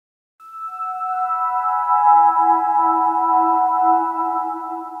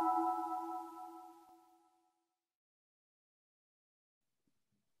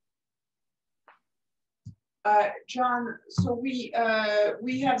John, so we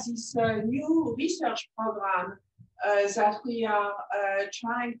have this new research program that we are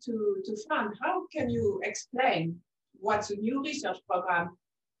trying to fund. How can you explain what the new research program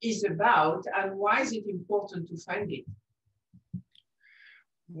is about and why is it important to fund it?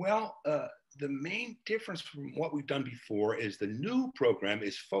 Well, the main difference from what we've done before is the new program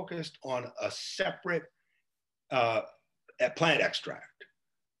is focused on a separate plant extract,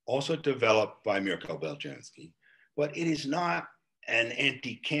 also developed by Sylvie Beljanski, but it is not an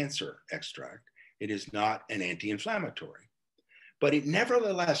anti-cancer extract. It is not an anti-inflammatory, but it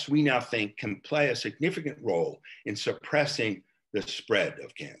nevertheless, we now think, can play a significant role in suppressing the spread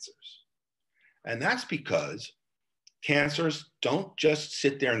of cancers. And that's because cancers don't just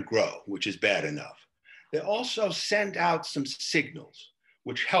sit there and grow, which is bad enough. They also send out some signals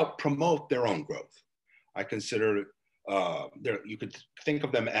which help promote their own growth. I consider you could think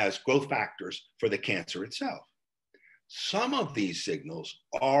of them as growth factors for the cancer itself. Some of these signals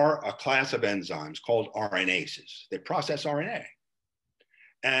are a class of enzymes called RNases. They process RNA.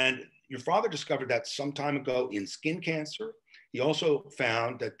 And your father discovered that some time ago in skin cancer. He also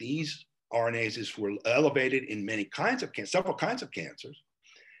found that these RNases were elevated in many kinds of several kinds of cancers.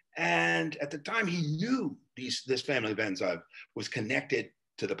 And at the time, he knew this family of enzymes was connected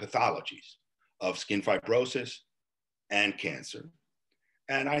to the pathologies of skin fibrosis and cancer.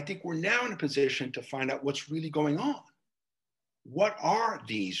 And I think we're now in a position to find out what's really going on. What are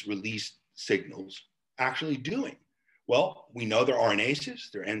these released signals actually doing? Well, we know they're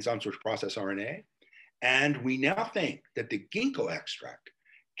RNases, they're enzymes which process RNA. And we now think that the ginkgo extract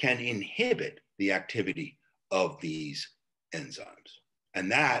can inhibit the activity of these enzymes.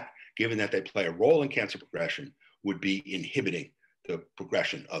 And that, given that they play a role in cancer progression, would be inhibiting the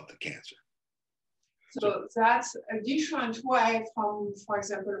progression of the cancer. So that's a different way from, for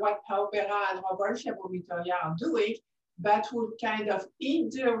example, what Paupera and Revolvia vomitoria are doing, but would kind of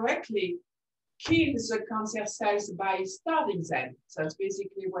indirectly kill the cancer cells by starting them. So that's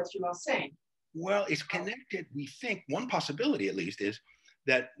basically what you are saying. Well, it's connected. We think one possibility, at least, is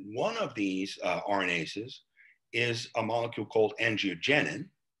that one of these RNases is a molecule called angiogenin,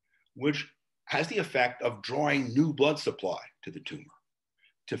 which has the effect of drawing new blood supply to the tumor,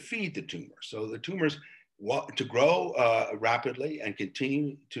 to feed the tumor. So the tumors, to grow rapidly and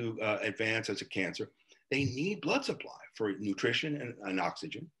continue to advance as a cancer, they need blood supply for nutrition and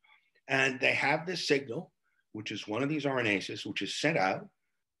oxygen. And they have this signal, which is one of these RNases, which is sent out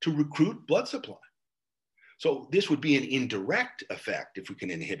to recruit blood supply. So this would be an indirect effect if we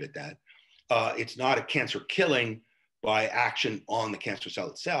can inhibit that. It's not a cancer killing by action on the cancer cell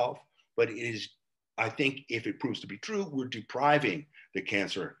itself, but it is, I think if it proves to be true, we're depriving the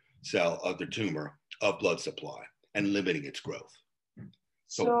cancer cell of the tumor of blood supply and limiting its growth.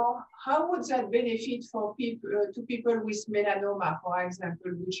 So how would that benefit for people, to people with melanoma, for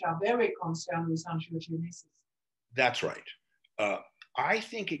example, which are very concerned with angiogenesis? That's right. I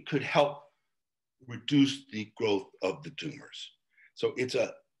think it could help reduce the growth of the tumors. So it's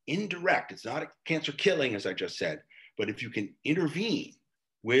a indirect, it's not a cancer killing, as I just said, but if you can intervene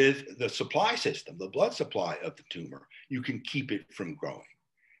with the supply system, the blood supply of the tumor, you can keep it from growing.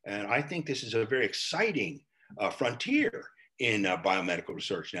 And I think this is a very exciting frontier in biomedical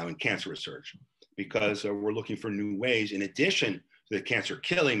research now, in cancer research, because we're looking for new ways, in addition to the cancer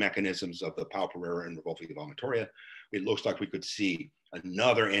killing mechanisms of the Paupera and Revolvia vomitoria, it looks like we could see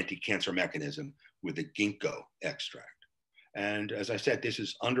another anti-cancer mechanism with the ginkgo extract. And as I said, this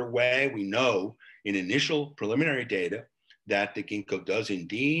is underway. We know in initial preliminary data that the ginkgo does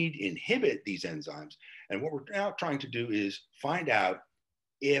indeed inhibit these enzymes. And what we're now trying to do is find out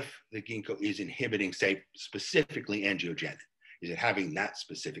if the ginkgo is inhibiting, say, specifically angiogenin. Is it having that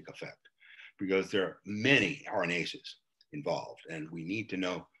specific effect? Because there are many RNases involved, and we need to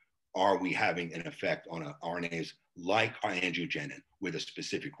know, are we having an effect on an RNase like angiogenin with a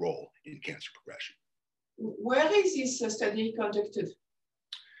specific role in cancer progression? Where is this study conducted?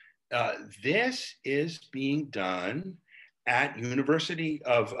 This is being done at University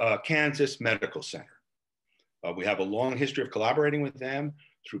of Kansas Medical Center. We have a long history of collaborating with them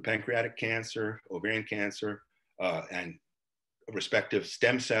through pancreatic cancer, ovarian cancer, and respective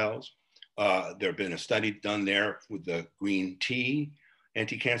stem cells. There have been a study done there with the green tea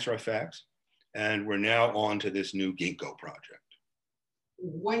anti-cancer effects, and we're now on to this new ginkgo project.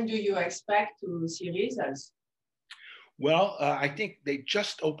 When do you expect to see results? Well, I think they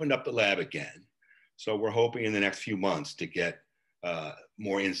just opened up the lab again. So we're hoping in the next few months to get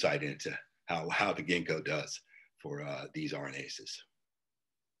more insight into how the ginkgo does for these RNases.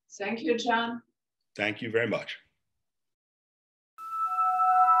 Thank you, John. Thank you very much.